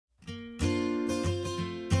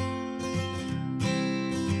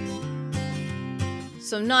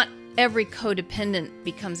So not every codependent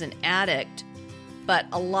becomes an addict, but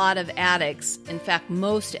a lot of addicts, in fact,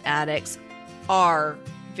 most addicts, are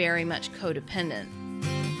very much codependent.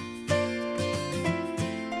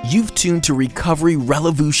 You've tuned to Recovery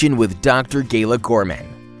Revolution with Dr. Gayla Gorman.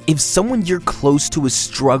 If someone you're close to is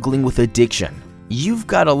struggling with addiction, you've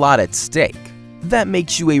got a lot at stake. That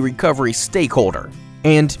makes you a recovery stakeholder.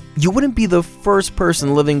 And you wouldn't be the first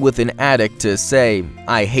person living with an addict to say,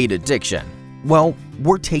 "I hate addiction." Well,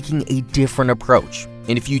 we're taking a different approach.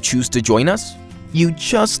 And if you choose to join us, you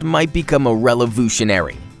just might become a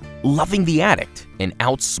revolutionary, loving the addict and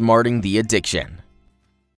outsmarting the addiction.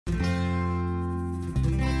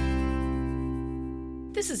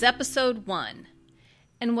 This is episode 1,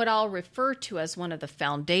 and what I'll refer to as one of the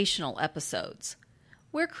foundational episodes.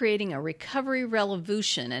 We're creating a recovery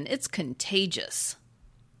revolution, and it's contagious.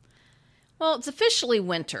 Well, it's officially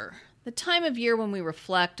winter, the time of year when we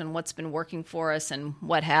reflect on what's been working for us and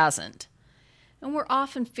what hasn't. And we're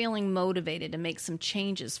often feeling motivated to make some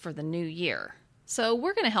changes for the new year. So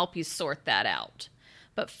we're going to help you sort that out.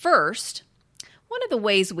 But first, one of the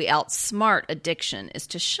ways we outsmart addiction is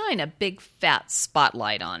to shine a big fat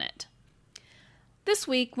spotlight on it. This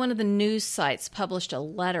week, one of the news sites published a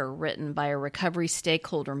letter written by a recovery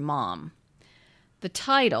stakeholder mom. The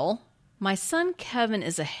title, "My son Kevin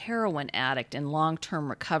is a heroin addict in long-term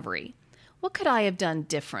recovery. What could I have done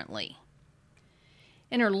differently?"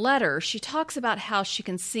 In her letter, she talks about how she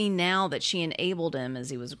can see now that she enabled him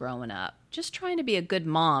as he was growing up, just trying to be a good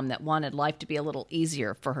mom that wanted life to be a little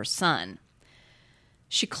easier for her son.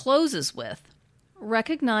 She closes with,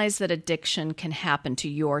 "Recognize that addiction can happen to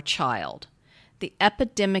your child. The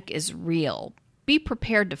epidemic is real. Be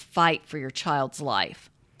prepared to fight for your child's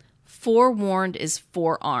life. Forewarned is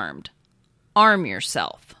forearmed. Arm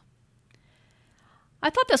yourself." I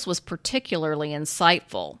thought this was particularly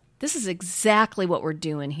insightful. This is exactly what we're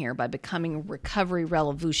doing here by becoming recovery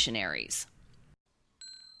revolutionaries.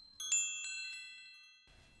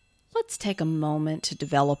 Let's take a moment to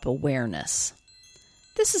develop awareness.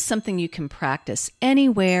 This is something you can practice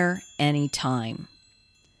anywhere, anytime.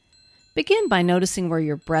 Begin by noticing where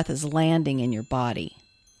your breath is landing in your body.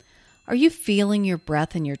 Are you feeling your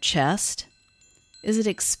breath in your chest? Is it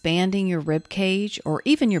expanding your rib cage or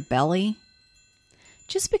even your belly?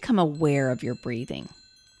 Just become aware of your breathing.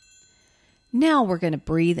 Now we're going to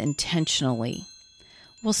breathe intentionally.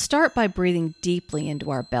 We'll start by breathing deeply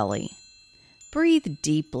into our belly. Breathe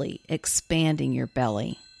deeply, expanding your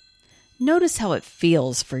belly. Notice how it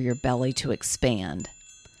feels for your belly to expand.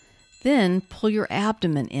 Then pull your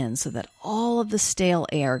abdomen in so that all of the stale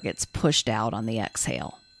air gets pushed out on the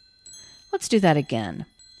exhale. Let's do that again.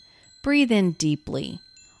 Breathe in deeply,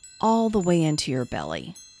 all the way into your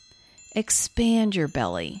belly. Expand your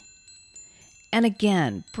belly. And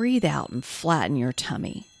again, breathe out and flatten your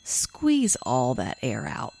tummy. Squeeze all that air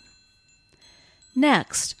out.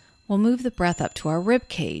 Next, we'll move the breath up to our rib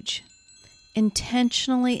cage.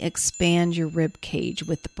 Intentionally expand your rib cage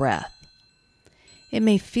with the breath. It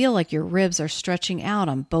may feel like your ribs are stretching out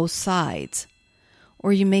on both sides,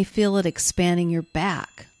 or you may feel it expanding your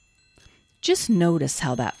back. Just notice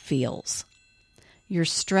how that feels. You're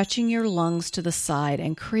stretching your lungs to the side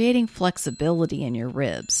and creating flexibility in your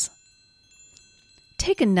ribs.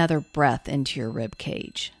 Take another breath into your rib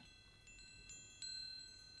cage.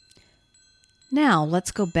 Now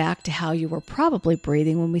let's go back to how you were probably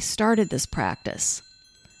breathing when we started this practice.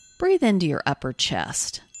 Breathe into your upper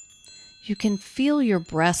chest. You can feel your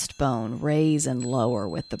breastbone raise and lower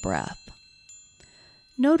with the breath.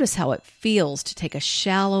 Notice how it feels to take a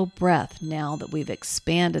shallow breath now that we've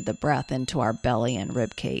expanded the breath into our belly and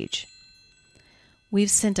rib cage.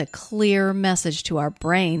 We've sent a clear message to our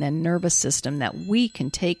brain and nervous system that we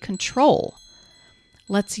can take control.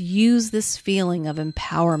 Let's use this feeling of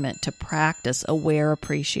empowerment to practice aware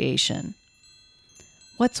appreciation.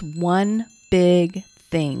 What's one big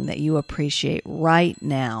thing that you appreciate right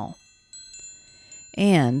now?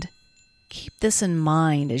 And keep this in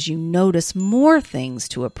mind as you notice more things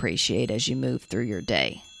to appreciate as you move through your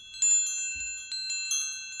day.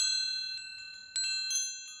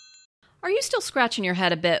 Are you still scratching your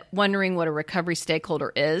head a bit, wondering what a recovery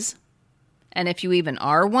stakeholder is? And if you even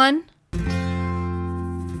are one?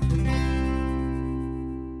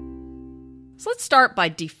 So let's start by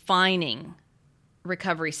defining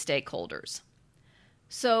recovery stakeholders.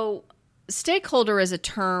 So stakeholder is a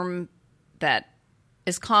term that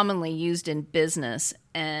is commonly used in business,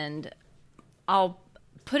 and I'll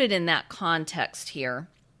put it in that context here.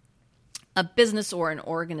 A business or an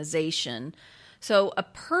organization. So a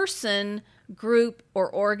person, group,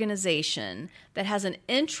 or organization that has an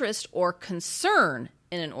interest or concern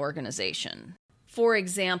in an organization. For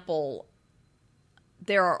example,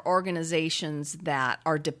 there are organizations that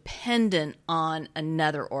are dependent on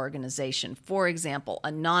another organization. For example, a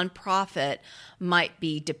nonprofit might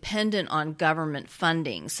be dependent on government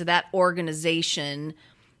funding. So that organization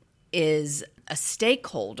is a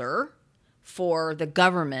stakeholder for the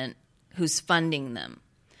government who's funding them.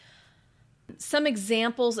 Some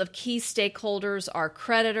examples of key stakeholders are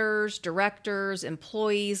creditors, directors,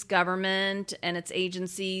 employees, government and its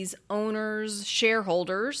agencies, owners,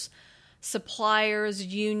 shareholders, suppliers,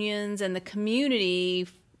 unions, and the community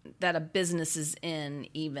that a business is in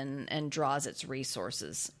even and draws its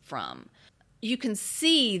resources from. You can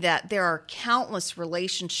see that there are countless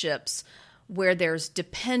relationships where there's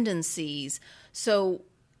dependencies. So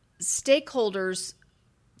stakeholders,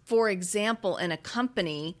 for example, in a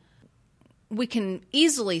company, we can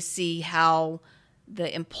easily see how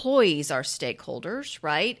the employees are stakeholders,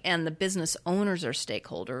 right? And the business owners are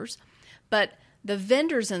stakeholders. But the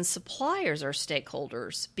vendors and suppliers are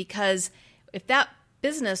stakeholders, because if that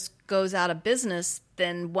business goes out of business,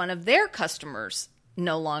 then one of their customers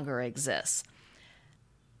no longer exists.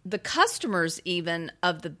 The customers even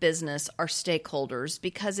of the business are stakeholders,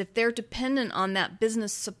 because if they're dependent on that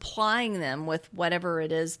business supplying them with whatever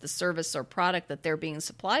it is, the service or product that they're being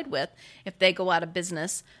supplied with, if they go out of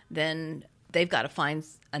business, then they've got to find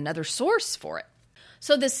another source for it.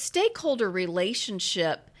 So this stakeholder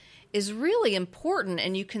relationship is really important,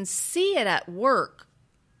 and you can see it at work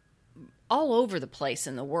all over the place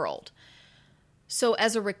in the world. So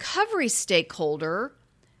as a recovery stakeholder,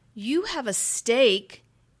 you have a stake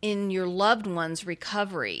in your loved one's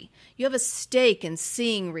recovery. You have a stake in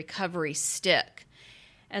seeing recovery stick.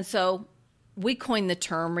 And so we coined the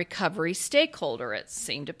term recovery stakeholder. It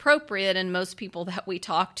seemed appropriate, and most people that we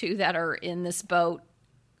talk to that are in this boat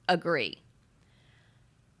agree.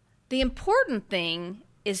 The important thing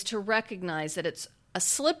is to recognize that it's a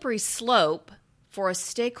slippery slope for a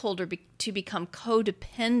stakeholder to become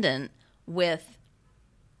codependent with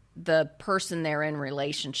the person they're in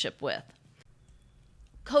relationship with.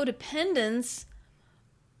 Codependence,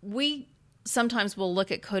 we sometimes will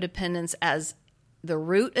look at codependence as the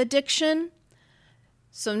root addiction.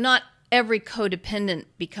 So not every codependent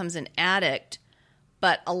becomes an addict,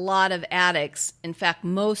 but a lot of addicts, in fact,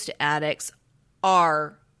 most addicts,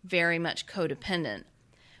 are very much codependent.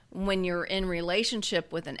 When you're in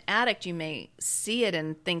relationship with an addict, you may see it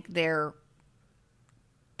and think they're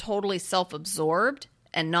totally self-absorbed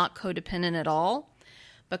and not codependent at all.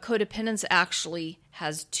 But codependence actually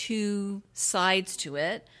has two sides to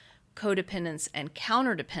it, codependence and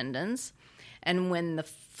counterdependence. And when the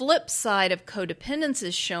flip side of codependence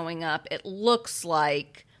is showing up, it looks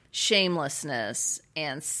like shamelessness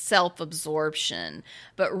and self-absorption,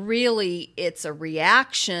 but really it's a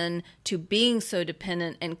reaction to being so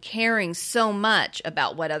dependent and caring so much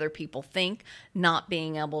about what other people think, not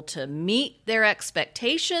being able to meet their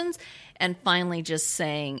expectations, and finally just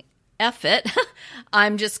saying, F it,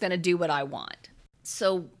 I'm just going to do what I want.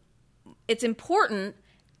 So it's important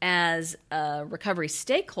as a recovery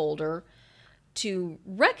stakeholder to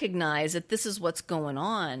recognize that this is what's going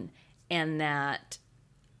on and that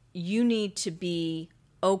you need to be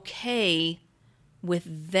okay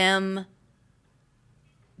with them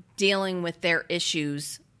dealing with their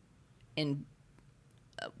issues in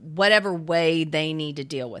whatever way they need to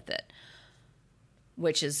deal with it,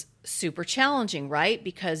 which is super challenging, right?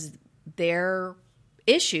 Because their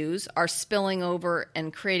issues are spilling over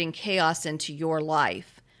and creating chaos into your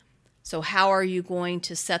life. So how are you going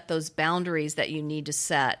to set those boundaries that you need to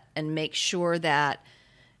set and make sure that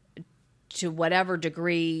to whatever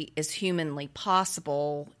degree is humanly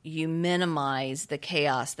possible, you minimize the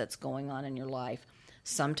chaos that's going on in your life?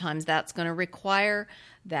 Sometimes that's going to require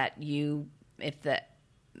that you, if the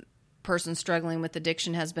person struggling with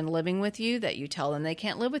addiction has been living with you, that you tell them they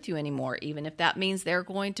can't live with you anymore, even if that means they're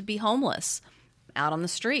going to be homeless out on the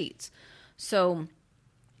streets. So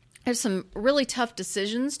there's some really tough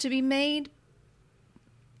decisions to be made,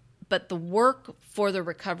 but the work for the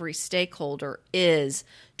recovery stakeholder is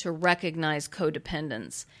to recognize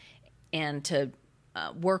codependence and to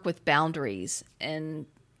work with boundaries and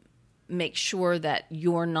make sure that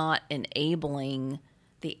you're not enabling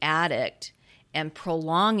the addict and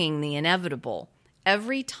prolonging the inevitable.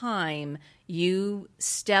 Every time you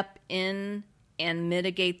step in and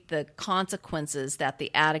mitigate the consequences that the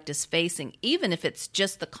addict is facing, even if it's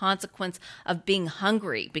just the consequence of being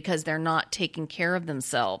hungry because they're not taking care of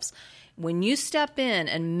themselves. When you step in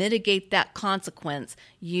and mitigate that consequence,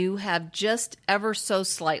 you have just ever so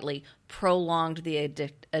slightly prolonged the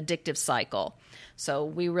addictive cycle. So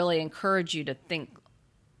we really encourage you to think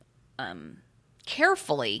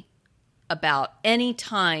carefully about any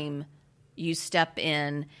time you step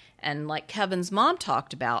in and, like Kevin's mom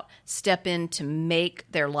talked about, step in to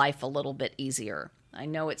make their life a little bit easier. I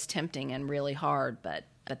know it's tempting and really hard, but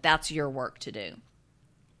that's your work to do.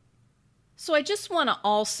 So I just want to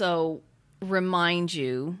also remind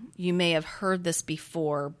you, you may have heard this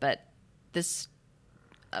before, but this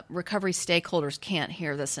recovery stakeholders can't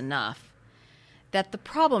hear this enough, that the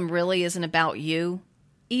problem really isn't about you.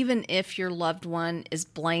 Even if your loved one is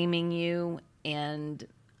blaming you and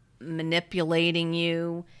manipulating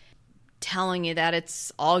you, telling you that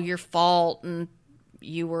it's all your fault and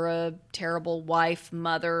you were a terrible wife,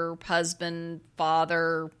 mother, husband,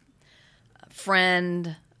 father,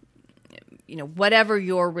 friend, whatever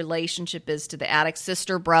your relationship is to the addict,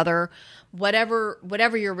 sister, brother, whatever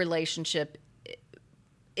your relationship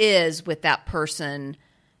is with that person,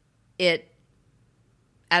 at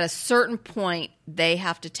a certain point, they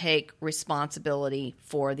have to take responsibility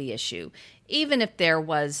for the issue. Even if there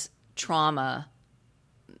was trauma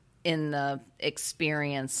in the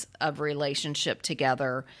experience of relationship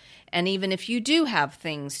together, and even if you do have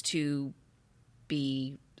things to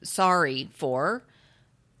be sorry for,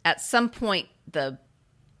 at some point the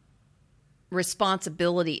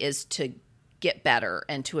responsibility is to get better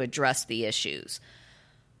and to address the issues.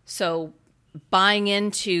 So buying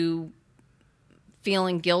into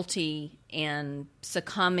feeling guilty and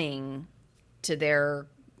succumbing to their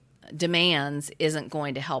demands isn't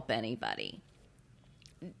going to help anybody.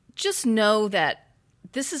 Just know that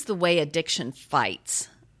this is the way addiction fights.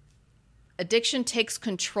 Addiction takes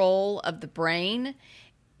control of the brain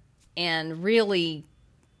and really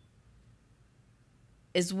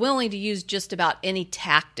is willing to use just about any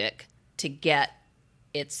tactic to get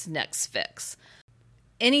its next fix.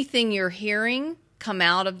 Anything you're hearing come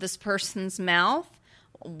out of this person's mouth,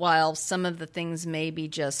 while some of the things may be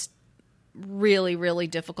just really, really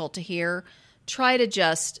difficult to hear, try to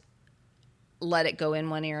just let it go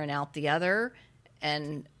in one ear and out the other.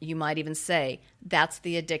 And you might even say, that's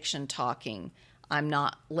the addiction talking. I'm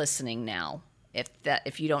not listening now.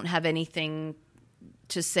 If you don't have anything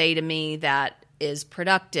to say to me that is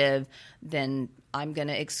productive, then I'm going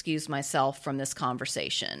to excuse myself from this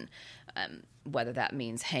conversation. Whether that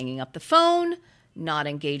means hanging up the phone, not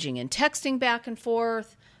engaging in texting back and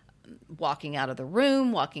forth, walking out of the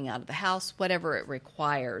room, walking out of the house, whatever it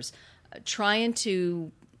requires. Trying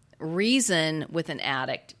to reason with an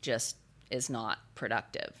addict just is not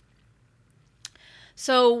productive.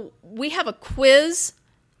 So we have a quiz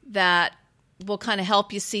that will kind of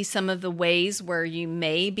help you see some of the ways where you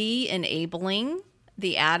may be enabling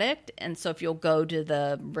the addict. And so if you'll go to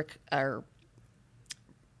the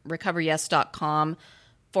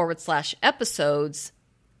recoveryes.com/episodes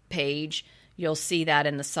page, you'll see that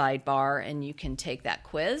in the sidebar and you can take that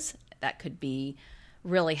quiz. That could be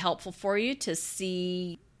really helpful for you to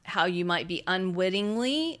see how you might be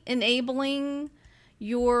unwittingly enabling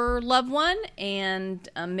your loved one and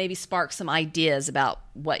maybe spark some ideas about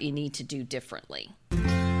what you need to do differently.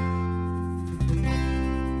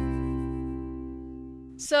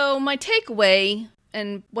 So my takeaway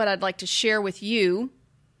and what I'd like to share with you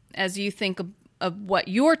as you think of what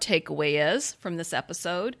your takeaway is from this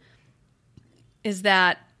episode is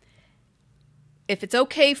that if it's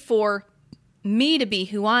okay for me to be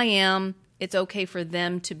who I am, it's okay for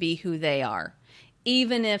them to be who they are.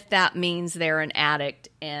 Even if that means they're an addict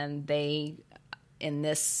and they, in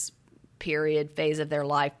this phase of their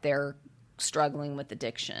life, they're struggling with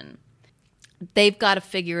addiction. They've got to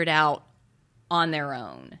figure it out on their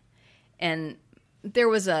own. And there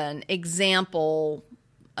was an example,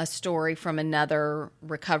 a story from another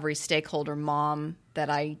recovery stakeholder mom that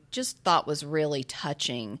I just thought was really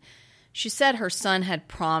touching. She said her son had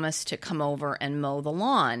promised to come over and mow the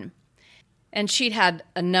lawn. And she'd had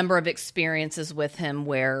a number of experiences with him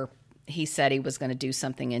where he said he was going to do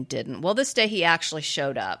something and didn't. Well, this day he actually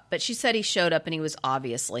showed up. But she said he showed up and he was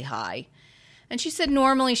obviously high. And she said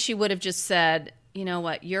normally she would have just said, you know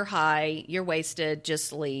what, you're high, you're wasted,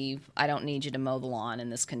 just leave. I don't need you to mow the lawn in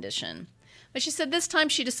this condition. But she said this time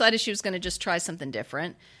she decided she was going to just try something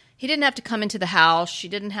different. He didn't have to come into the house. She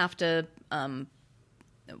didn't have to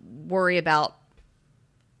worry about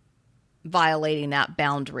violating that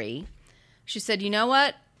boundary. She said, you know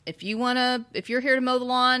what, if you're here to mow the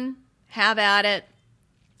lawn, have at it.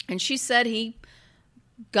 And she said he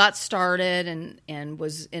got started and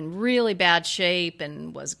was in really bad shape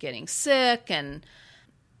and was getting sick and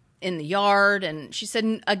in the yard. And she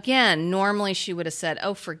said, again, normally she would have said,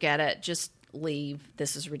 oh, forget it, just leave.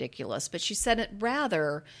 This is ridiculous. But she said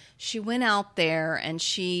rather, she went out there and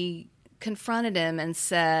she confronted him and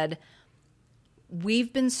said,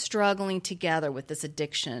 we've been struggling together with this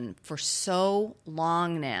addiction for so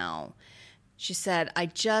long now. She said, I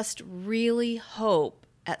just really hope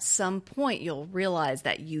at some point you'll realize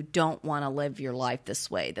that you don't want to live your life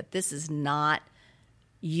this way, that this is not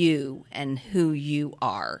you and who you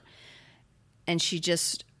are. And she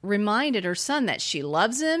just reminded her son that she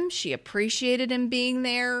loves him, she appreciated him being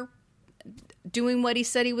there, doing what he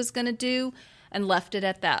said he was going to do, and left it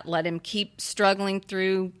at that. Let him keep struggling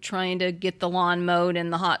through trying to get the lawn mowed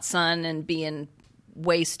in the hot sun and being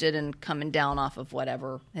wasted and coming down off of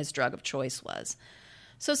whatever his drug of choice was.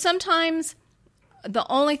 So sometimes the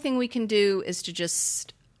only thing we can do is to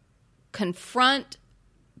just confront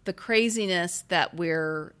the craziness that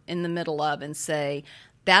we're in the middle of and say,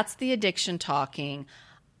 that's the addiction talking.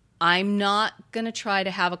 I'm not going to try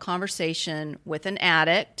to have a conversation with an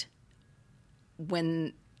addict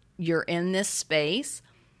when you're in this space.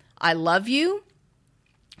 I love you,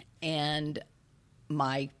 and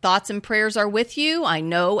my thoughts and prayers are with you. I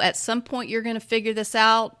know at some point you're going to figure this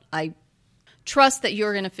out. I trust that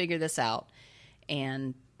you're going to figure this out.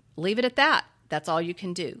 And leave it at that. That's all you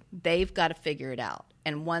can do. They've got to figure it out.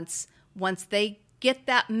 And once they get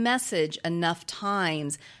that message enough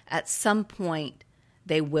times, at some point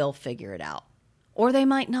they will figure it out. Or they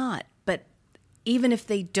might not. But even if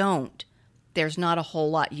they don't, there's not a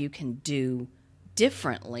whole lot you can do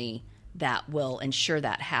differently that will ensure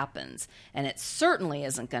that happens. And it certainly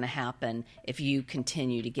isn't going to happen if you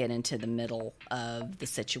continue to get into the middle of the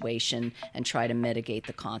situation and try to mitigate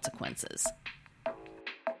the consequences.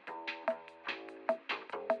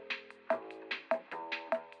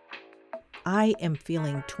 I am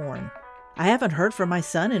feeling torn. I haven't heard from my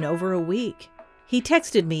son in over a week. He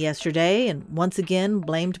texted me yesterday and once again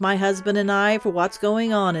blamed my husband and I for what's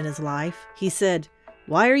going on in his life. He said,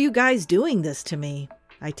 "Why are you guys doing this to me?"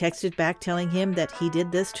 I texted back telling him that he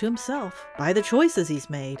did this to himself by the choices he's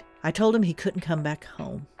made. I told him he couldn't come back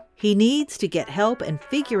home. He needs to get help and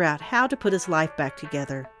figure out how to put his life back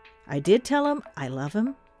together. I did tell him I love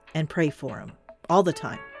him and pray for him all the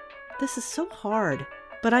time. This is so hard.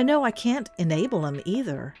 But I know I can't enable him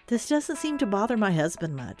either. This doesn't seem to bother my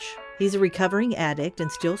husband much. He's a recovering addict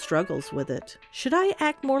and still struggles with it. Should I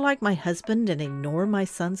act more like my husband and ignore my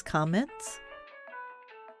son's comments?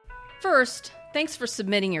 First, thanks for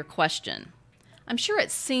submitting your question. I'm sure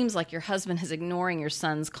it seems like your husband is ignoring your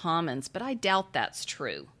son's comments, but I doubt that's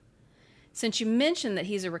true. Since you mentioned that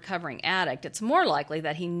he's a recovering addict, it's more likely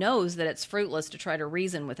that he knows that it's fruitless to try to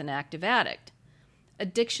reason with an active addict.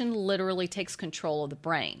 Addiction literally takes control of the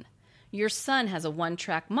brain. Your son has a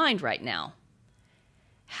one-track mind right now.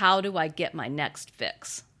 How do I get my next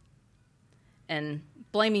fix? And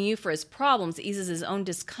blaming you for his problems eases his own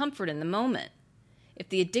discomfort in the moment. If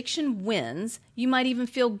the addiction wins, you might even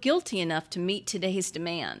feel guilty enough to meet today's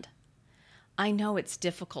demand. I know it's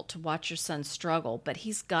difficult to watch your son struggle, but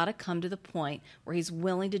he's got to come to the point where he's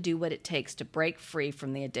willing to do what it takes to break free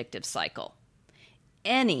from the addictive cycle.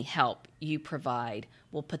 Any help you provide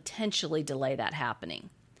will potentially delay that happening.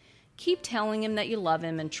 Keep telling him that you love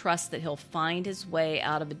him and trust that he'll find his way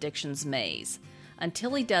out of addiction's maze.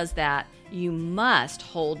 Until he does that, you must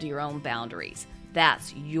hold your own boundaries.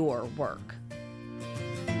 That's your work.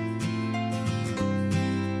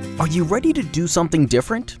 Are you ready to do something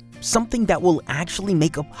different? Something that will actually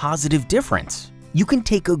make a positive difference? You can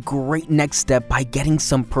take a great next step by getting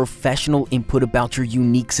some professional input about your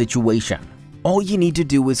unique situation. All you need to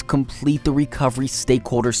do is complete the Recovery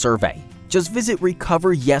Stakeholder Survey. Just visit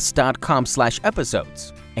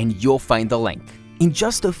recoveryes.com/episodes and you'll find the link. In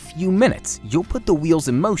just a few minutes, you'll put the wheels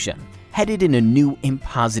in motion, headed in a new and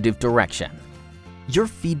positive direction. Your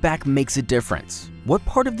feedback makes a difference. What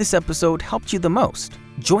part of this episode helped you the most?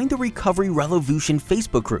 Join the Recovery Revolution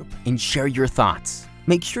Facebook group and share your thoughts.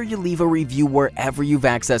 Make sure you leave a review wherever you've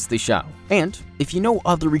accessed the show. And if you know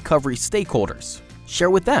other recovery stakeholders,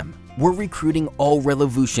 share with them. We're recruiting all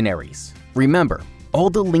Revolutionaries. Remember, all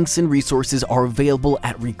the links and resources are available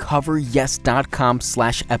at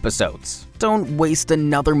recoveryes.com/episodes. Don't waste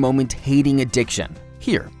another moment hating addiction.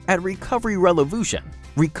 Here at Recovery Revolution,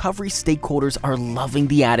 recovery stakeholders are loving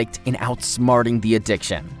the addict and outsmarting the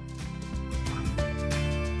addiction.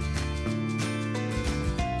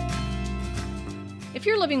 If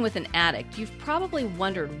you're living with an addict, you've probably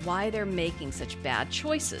wondered why they're making such bad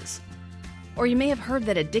choices. Or you may have heard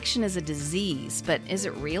that addiction is a disease, but is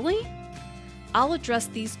it really? I'll address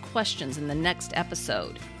these questions in the next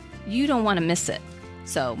episode. You don't want to miss it,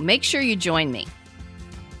 so make sure you join me.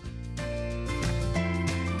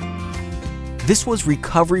 This was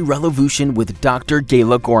Recovery Revolution with Dr.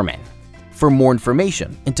 Gayla Gorman. For more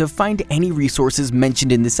information and to find any resources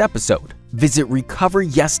mentioned in this episode, visit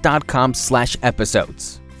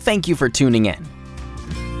recoveryes.com/episodes. Thank you for tuning in.